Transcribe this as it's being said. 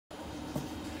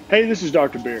Hey, this is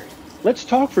Dr. Barry. Let's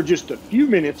talk for just a few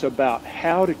minutes about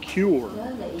how to cure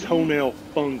toenail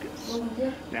fungus.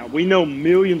 Now, we know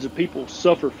millions of people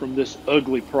suffer from this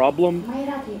ugly problem,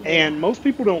 and most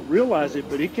people don't realize it,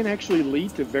 but it can actually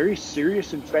lead to very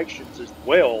serious infections as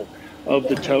well of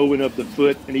the toe and of the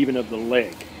foot and even of the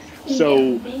leg.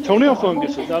 So, toenail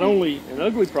fungus is not only an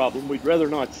ugly problem we'd rather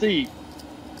not see,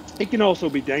 it can also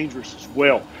be dangerous as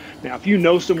well. Now, if you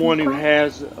know someone who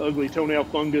has ugly toenail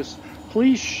fungus,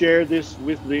 please share this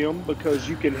with them because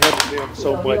you can help them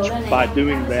so much by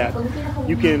doing that.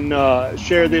 You can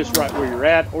share this right where you're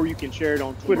at, or you can share it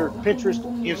on Twitter, Pinterest,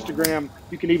 Instagram.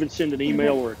 You can even send an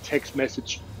email or a text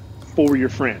message for your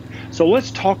friend. So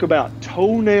let's talk about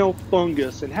toenail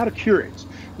fungus and how to cure it.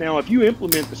 Now, if you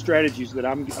implement the strategies that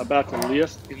I'm about to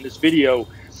list in this video,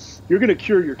 you're going to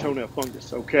cure your toenail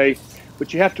fungus, okay?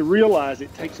 But you have to realize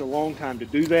it takes a long time to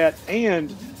do that,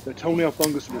 and the toenail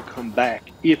fungus will come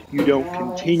back if you don't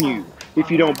continue.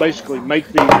 If you don't basically make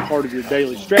these part of your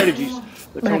daily strategies,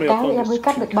 the toenail fungus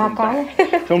can come back.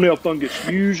 Toenail fungus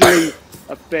usually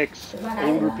affects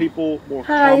older people more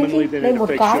commonly than it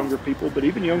affects younger people, but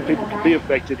even young people can be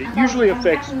affected. It usually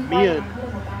affects men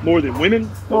more than women,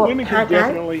 but women can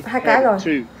definitely have it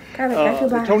too.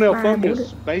 The toenail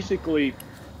fungus basically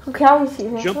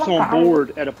jumps on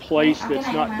board at a place that's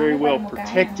not very well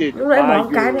protected by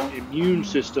your immune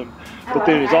system, but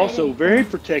then is also very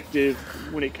protective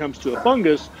when it comes to a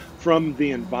fungus from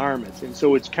the environment. And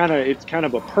so it's kind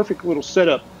of a perfect little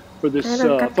setup for this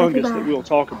fungus that we'll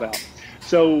talk about.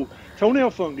 So toenail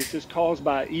fungus is caused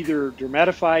by either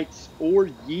dermatophytes or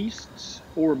yeasts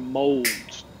or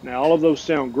molds. Now, all of those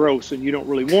sound gross and you don't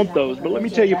really want those, but let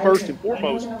me tell you first and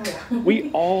foremost,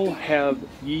 we all have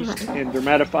yeast and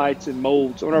dermatophytes and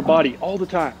molds on our body all the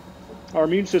time. Our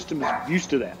immune system is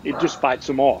used to that. It just fights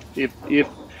them off. If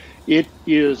it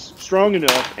is strong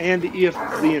enough, and if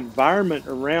the environment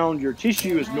around your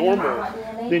tissue is normal,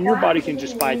 then your body can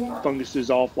just fight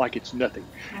funguses off like it's nothing.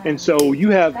 And so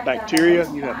you have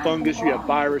bacteria, you have fungus, you have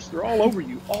virus, they're all over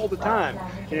you all the time.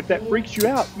 And if that freaks you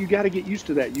out, you got to get used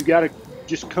to that. You got to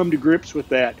just come to grips with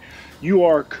that. You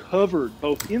are covered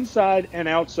both inside and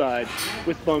outside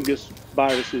with fungus,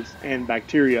 viruses, and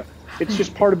bacteria. It's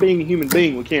just part of being a human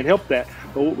being. We can't help that.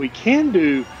 But what we can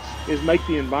do is make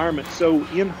the environment so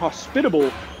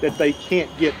inhospitable that they can't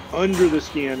get under the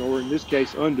skin, or in this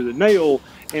case, under the nail,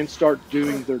 and start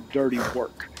doing their dirty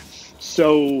work.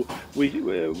 So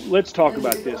let's talk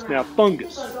about this. Now,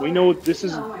 fungus. We know this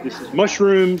is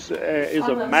mushrooms is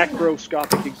a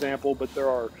macroscopic example, but there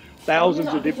are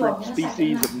thousands of different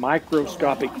species of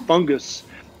microscopic fungus,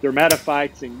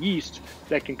 dermatophytes, and yeast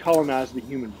that can colonize the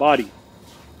human body.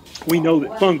 We know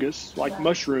that fungus, like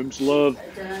mushrooms, love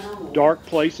dark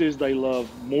places, they love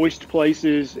moist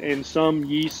places, and some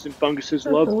yeasts and funguses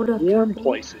love warm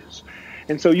places.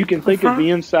 And so you can think of the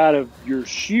inside of your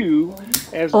shoe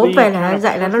as being kind of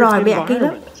perfect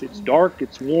environment. It's dark,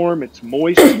 it's warm, it's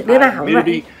moist, high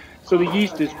humidity. So the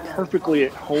yeast is perfectly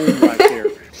at home right there.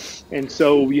 And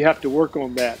so you have to work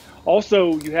on that.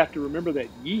 Also, you have to remember that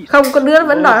yeast. That's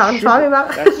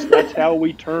how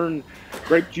we turn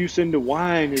grape juice into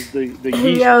wine. Is the yeast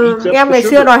eats up the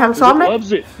sugar. It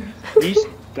loves it. Yeast,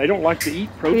 they don't like to eat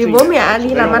protein. They don't like to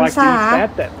eat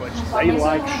fat that much. They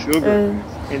like sugar.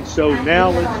 And so now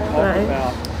let's talk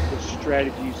about the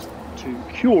strategies to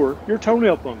cure your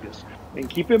toenail fungus. And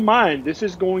keep in mind, this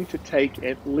is going to take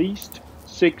at least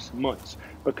 6 months.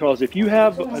 Because if you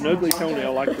have an ugly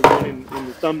toenail like the one in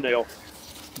the thumbnail,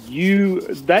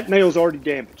 that nail's already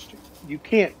damaged. You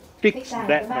can't fix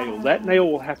that nail. That nail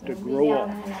will have to grow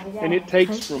off. And it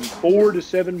takes from 4 to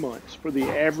 7 months for the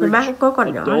average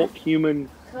adult human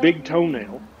big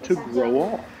toenail to grow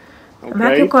off.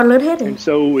 Okay? And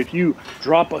so if you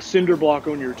drop a cinder block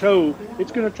on your toe,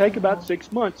 it's going to take about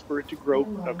 6 months for it to grow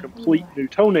a complete new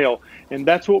toenail. And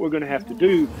that's what we're going to have to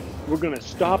do. We're going to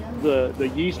stop the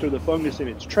yeast or the fungus in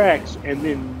its tracks, and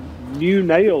then new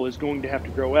nail is going to have to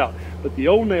grow out. But the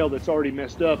old nail that's already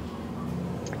messed up,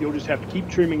 you'll just have to keep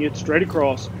trimming it straight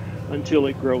across until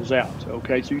it grows out.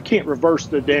 Okay, so you can't reverse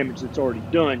the damage that's already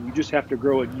done. You just have to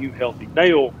grow a new healthy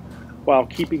nail while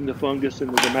keeping the fungus and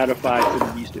the dermatophytes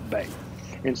and the yeast at bay.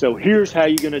 And so here's how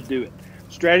you're going to do it.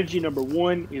 Strategy number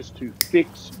 1 is to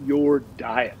fix your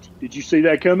diet. Did you see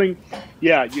that coming?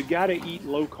 Yeah, you got to eat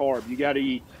low carb. You got to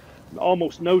eat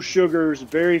almost no sugars,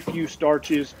 very few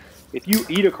starches. If you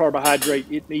eat a carbohydrate,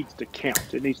 it needs to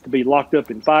count. It needs to be locked up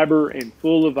in fiber and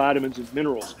full of vitamins and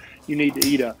minerals. You need to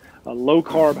eat a low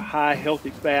carb, high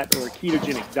healthy fat, or a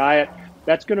ketogenic diet.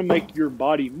 That's going to make your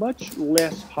body much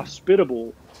less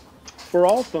hospitable for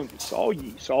all fungus, all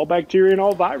yeast, all bacteria, and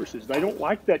all viruses. They don't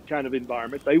like that kind of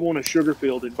environment. They want a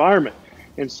sugar-filled environment.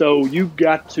 And so you've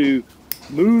got to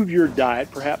move your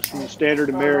diet, perhaps from the standard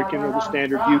American or the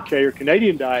standard UK or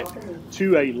Canadian diet,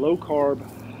 to a low-carb,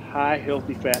 high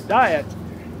healthy fat diet.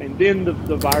 And then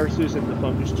the viruses and the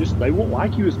fungus they won't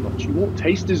like you as much. You won't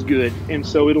taste as good. And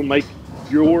so it'll make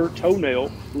your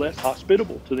toenail less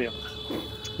hospitable to them.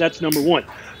 That's number one.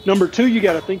 Number two, you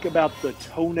got to think about the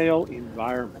toenail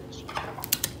environments.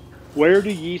 Where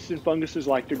do yeast and funguses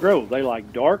like to grow? They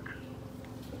like dark,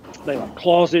 they like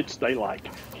closets, they like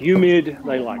humid,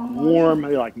 they like warm,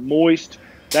 they like moist.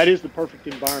 That is the perfect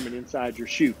environment inside your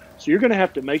shoe. So you're going to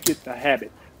have to make it a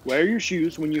habit. Wear your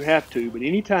shoes when you have to, but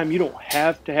anytime you don't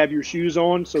have to have your shoes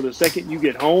on, so the second you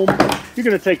get home, you're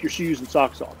going to take your shoes and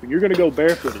socks off, and you're going to go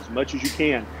barefoot as much as you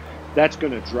can. That's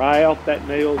going to dry out that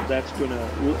nail. That's going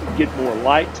to get more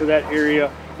light to that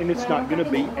area, and it's not going to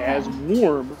be as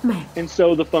warm. And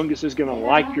so the fungus is going to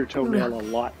like your toenail a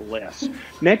lot less.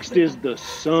 Next is the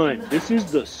sun. This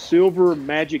is the silver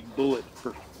magic bullet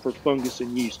for fungus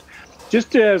and yeast.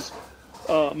 Just as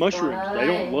mushrooms, they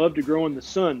don't love to grow in the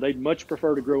sun. They'd much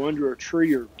prefer to grow under a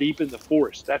tree or deep in the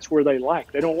forest. That's where they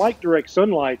like. They don't like direct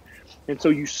sunlight, and so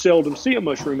you seldom see a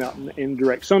mushroom out in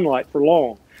direct sunlight for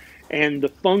long. And the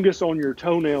fungus on your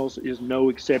toenails is no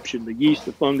exception. The yeast,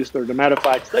 the fungus, they're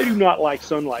dermatophytes. They do not like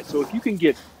sunlight. So if you can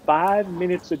get 5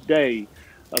 minutes a day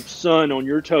of sun on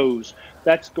your toes,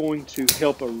 that's going to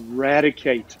help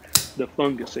eradicate the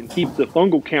fungus and keep the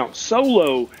fungal count so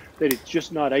low that it's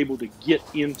just not able to get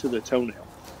into the toenail.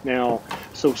 Now,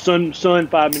 so sun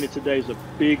 5 minutes a day is a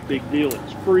big, big deal.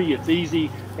 It's free, it's easy,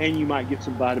 and you might get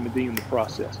some vitamin D in the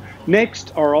process.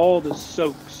 Next are all the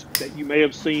soaks that you may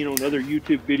have seen on other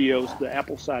YouTube videos, the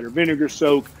apple cider vinegar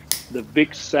soak, the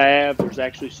Vicks salve. There's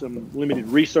actually some limited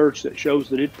research that shows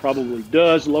that it probably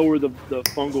does lower the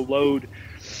fungal load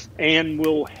and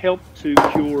will help to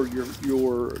cure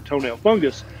your toenail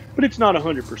fungus, but it's not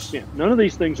 100%. None of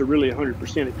these things are really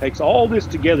 100%. It takes all this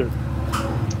together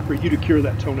for you to cure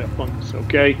that toenail fungus,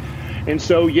 okay? And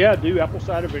so, yeah, do apple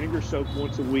cider vinegar soak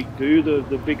once a week. Do the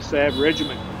Vicks salve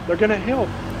regimen. They're going to help,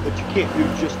 but you can't do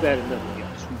just that and nothing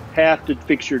else. You have to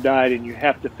fix your diet, and you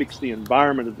have to fix the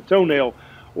environment of the toenail,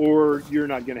 or you're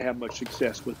not going to have much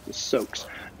success with the soaks.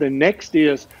 The next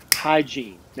is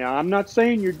hygiene. Now, I'm not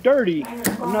saying you're dirty.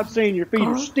 I'm not saying your feet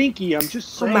are stinky. I'm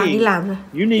just saying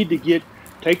you need to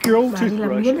take your old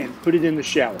toothbrush and put it in the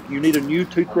shower. You need a new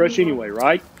toothbrush anyway,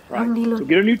 right? Right. So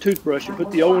get a new toothbrush and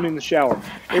put the old one in the shower.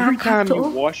 Every time you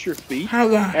wash your feet,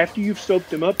 after you've soaped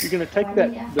them up, you're going to take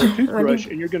the toothbrush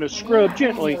and you're going to scrub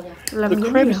gently the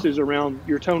crevices around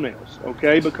your toenails,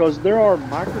 okay? Because there are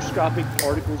microscopic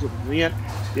particles of lint,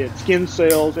 dead skin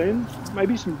cells, and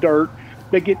maybe some dirt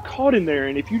that get caught in there.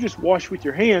 And if you just wash with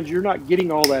your hands, you're not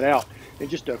getting all that out. And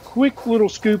just a quick little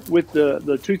scoop with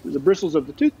the bristles of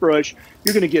the toothbrush,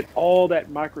 you're going to get all that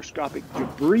microscopic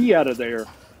debris out of there,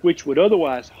 which would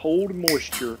otherwise hold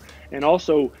moisture and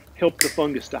also help the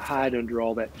fungus to hide under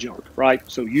all that junk, right?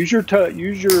 So use your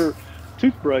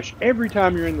toothbrush every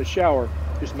time you're in the shower.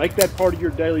 Just make that part of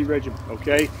your daily regimen,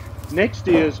 okay? Next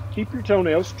is keep your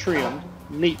toenails trimmed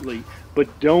neatly, but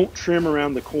don't trim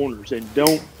around the corners, and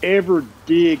don't ever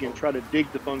dig and try to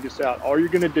dig the fungus out. All you're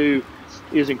going to do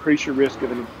is increase your risk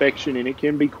of an infection, and it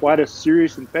can be quite a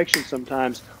serious infection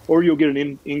sometimes, or you'll get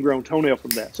an ingrown toenail from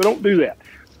that. So don't do that.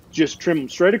 Just trim them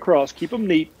straight across, keep them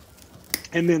neat.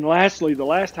 And then lastly, the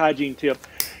last hygiene tip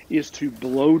is to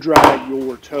blow dry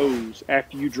your toes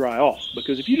after you dry off.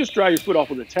 Because if you just dry your foot off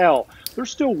with a towel, there's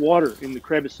still water in the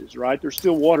crevices, right? There's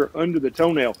still water under the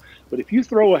toenail. But if you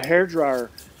throw a hairdryer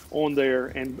on there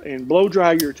and blow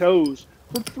dry your toes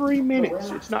for 3 minutes,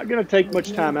 it's not going to take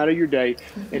much time out of your day,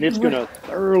 and it's going to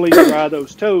thoroughly dry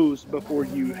those toes before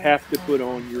you have to put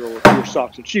on your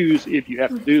socks and shoes, if you have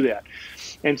to do that.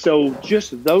 And so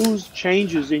just those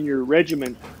changes in your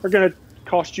regimen are going to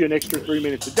cost you an extra 3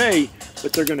 minutes a day,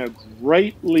 but they're going to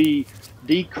greatly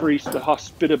decrease the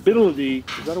hospitability,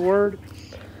 is that a word,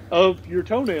 of your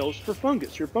toenails for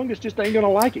fungus. Your fungus just ain't going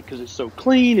to like it because it's so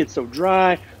clean, it's so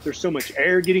dry, there's so much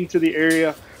air getting to the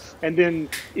area. And then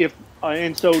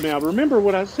and so now remember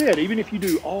what I said, even if you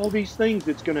do all these things,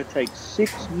 it's going to take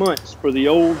 6 months for the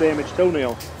old damaged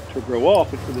toenail to grow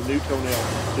off and for the new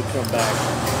toenail to come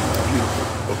back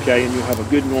beautiful, okay? And you'll have a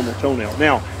good normal toenail.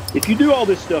 Now, if you do all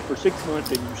this stuff for 6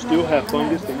 months and you still have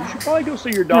fungus, then you should probably go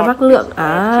see your doctor. Mắc lượng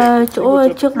ở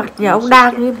chỗ trước mặt nhà ông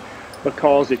Đan.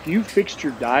 Because if you fixed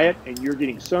your diet and you're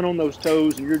getting sun on those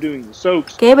toes and you're doing the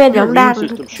soaks, your immune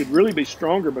system should really be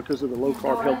stronger because of the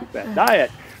low-carb, healthy fat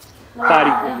diet.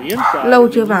 fighting from the inside, Lâu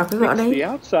and chưa then you vào cái ngõ fix the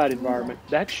đấy. outside environment,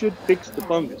 that should fix the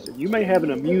fungus. And you may have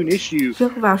an immune issue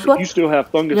Trước vào if suốt. you still have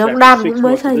fungus Nhà ông after Đan 6 cũng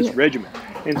mới months of xây this regimen.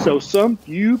 And so some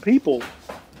few people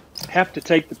have to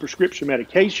take the prescription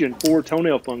medication for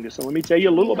toenail fungus. So let me tell you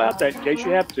a little about that in case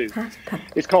you have to.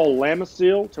 It's called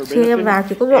Lamisil Xem vào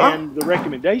chỉ có terbinafine, ngõ. and the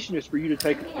recommendation is for you to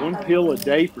take 1 pill a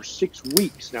day for 6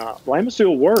 weeks. Now,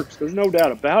 Lamisil works, there's no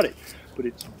doubt about it, but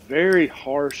it's very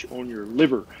harsh on your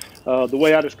liver. The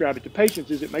way I describe it to patients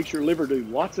is it makes your liver do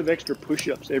lots of extra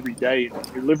push-ups every day, and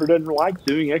your liver doesn't like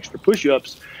doing extra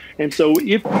push-ups. And so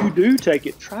if you do take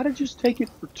it, try to just take it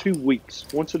for 2 weeks,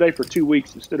 once a day for 2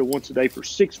 weeks instead of once a day for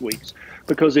 6 weeks.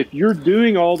 Because if you're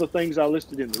doing all the things I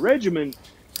listed in the regimen,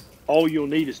 all you'll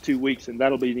need is 2 weeks, and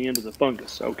that'll be the end of the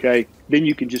fungus, okay? Then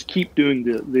you can just keep doing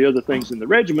the other things in the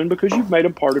regimen because you've made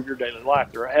them part of your daily life.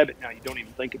 They're a habit now. You don't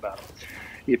even think about them.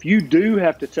 If you do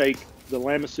have to take the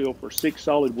Lamisil for 6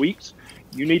 solid weeks,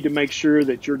 you need to make sure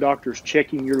that your doctor's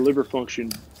checking your liver function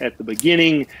at the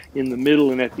beginning, in the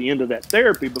middle, and at the end of that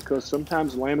therapy, because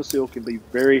sometimes Lamisil can be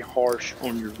very harsh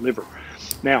on your liver.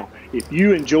 Now, if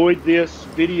you enjoyed this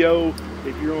video,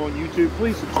 if you're on YouTube,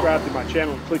 please subscribe to my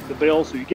channel and click the bell so you get